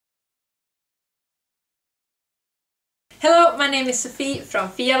Hello, my name is Sofie from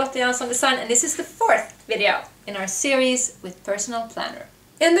Fia Lotta Jansson Design, and this is the fourth video in our series with Personal Planner.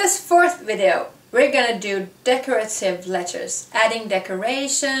 In this fourth video, we're gonna do decorative letters, adding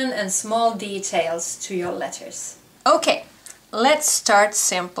decoration and small details to your letters. Okay, let's start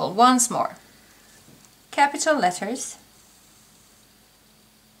simple once more. Capital letters.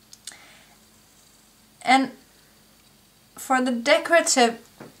 And for the decorative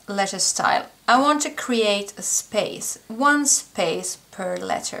letter style, I want to create a space, one space per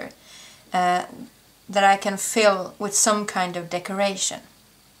letter, that I can fill with some kind of decoration.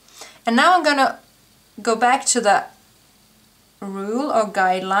 And now I'm gonna go back to the rule or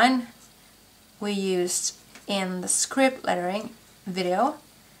guideline we used in the script lettering video.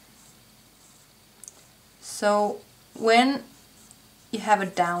 So when you have a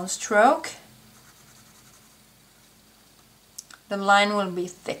downstroke, the line will be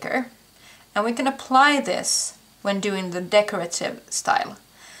thicker, and we can apply this when doing the decorative style.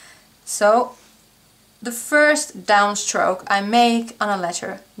 So the first downstroke I make on a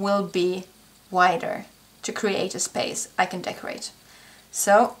letter will be wider to create a space I can decorate.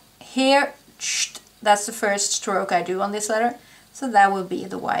 So here, that's the first stroke I do on this letter, so that will be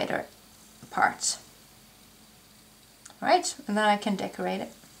the wider part. Right, and then I can decorate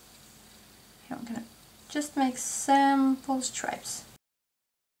it. Here I'm gonna just make simple stripes.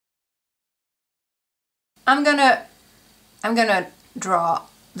 I'm gonna draw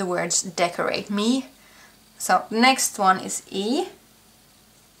the words decorate me. So next one is E.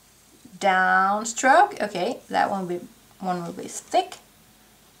 Downstroke. Okay, that one will be thick,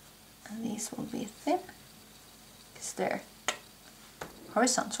 and these will be thin because they're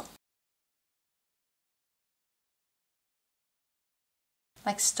horizontal,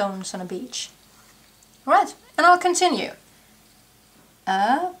 like stones on a beach. Right, and I'll continue.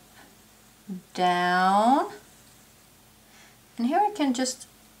 Up, down, and here I can just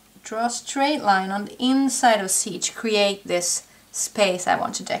draw a straight line on the inside of C to create this space I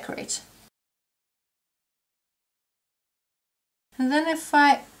want to decorate. And then if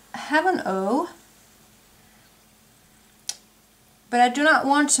I have an O, but I do not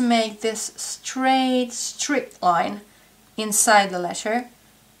want to make this straight, strict line inside the letter,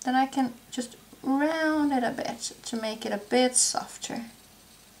 then I can just round it a bit to make it a bit softer,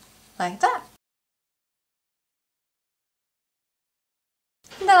 like that.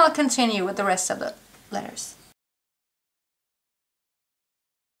 And then I'll continue with the rest of the letters.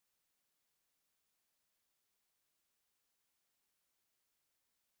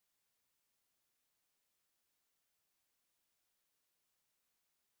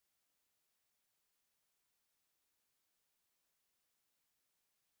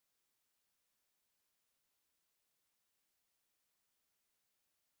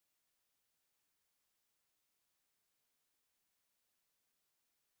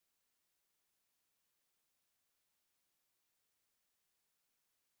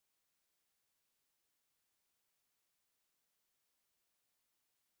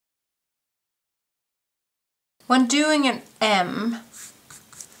 When doing an M,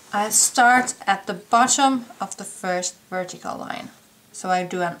 I start at the bottom of the first vertical line. So I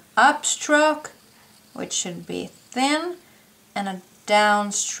do an upstroke, which should be thin, and a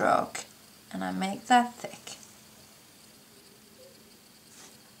downstroke, and I make that thick.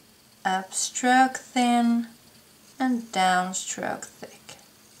 Upstroke thin, and downstroke thick.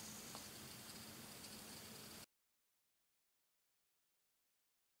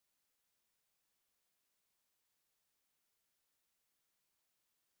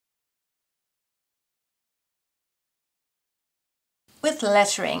 With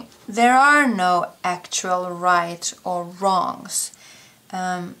lettering, there are no actual right or wrongs.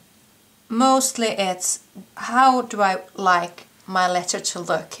 Mostly it's how do I like my letter to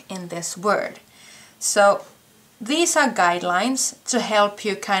look in this word. So these are guidelines to help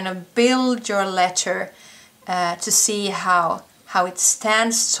you kind of build your letter to see how it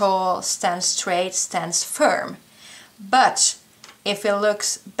stands tall, stands straight, stands firm. But if it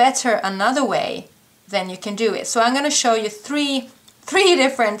looks better another way, then you can do it. So I'm going to show you three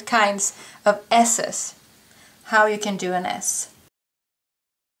different kinds of S's, how you can do an S.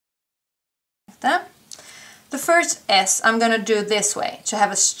 Like that. The first S I'm going to do this way, to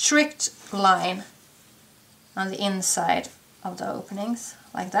have a strict line on the inside of the openings,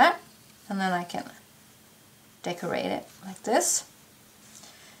 like that. And then I can decorate it like this.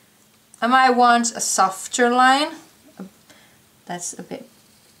 I might want a softer line, that's a bit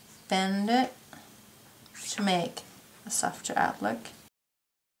bended, to make a softer outlook.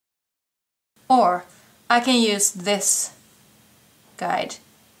 Or I can use this guide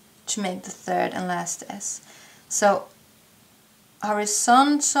to make the third and last S. So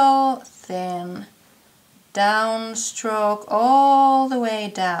horizontal, thin, downstroke all the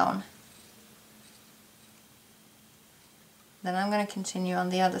way down. Then I'm going to continue on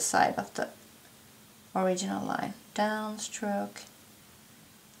the other side of the original line. Downstroke,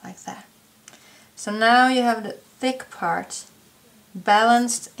 like that. So now you have the thick part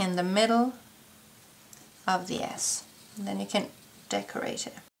balanced in the middle of the S. And then you can decorate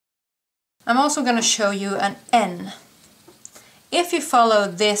it. I'm also going to show you an N. If you follow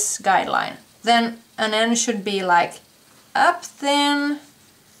this guideline, then an N should be like up thin,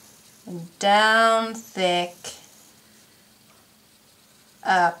 down thick,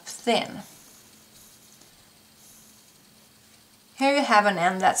 up thin. Here you have an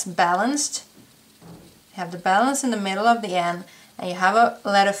N that's balanced. You have the balance in the middle of the N, and you have a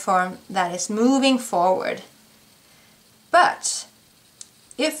letter form that is moving forward. But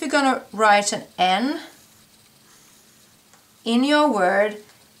if you're going to write an N in your word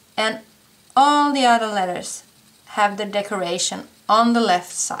and all the other letters have the decoration on the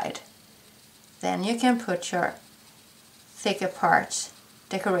left side, then you can put your thicker part,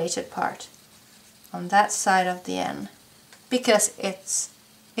 decorated part, on that side of the N, because it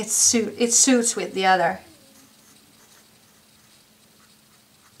suits with the other.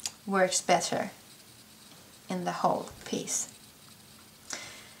 Works better in the whole piece.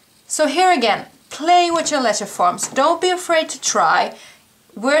 So here again, play with your letter forms. Don't be afraid to try.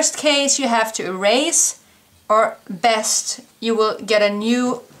 Worst case, you have to erase, or best, you will get a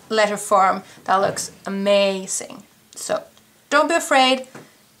new letter form that looks amazing. So don't be afraid,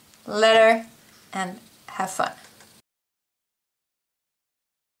 letter, and have fun.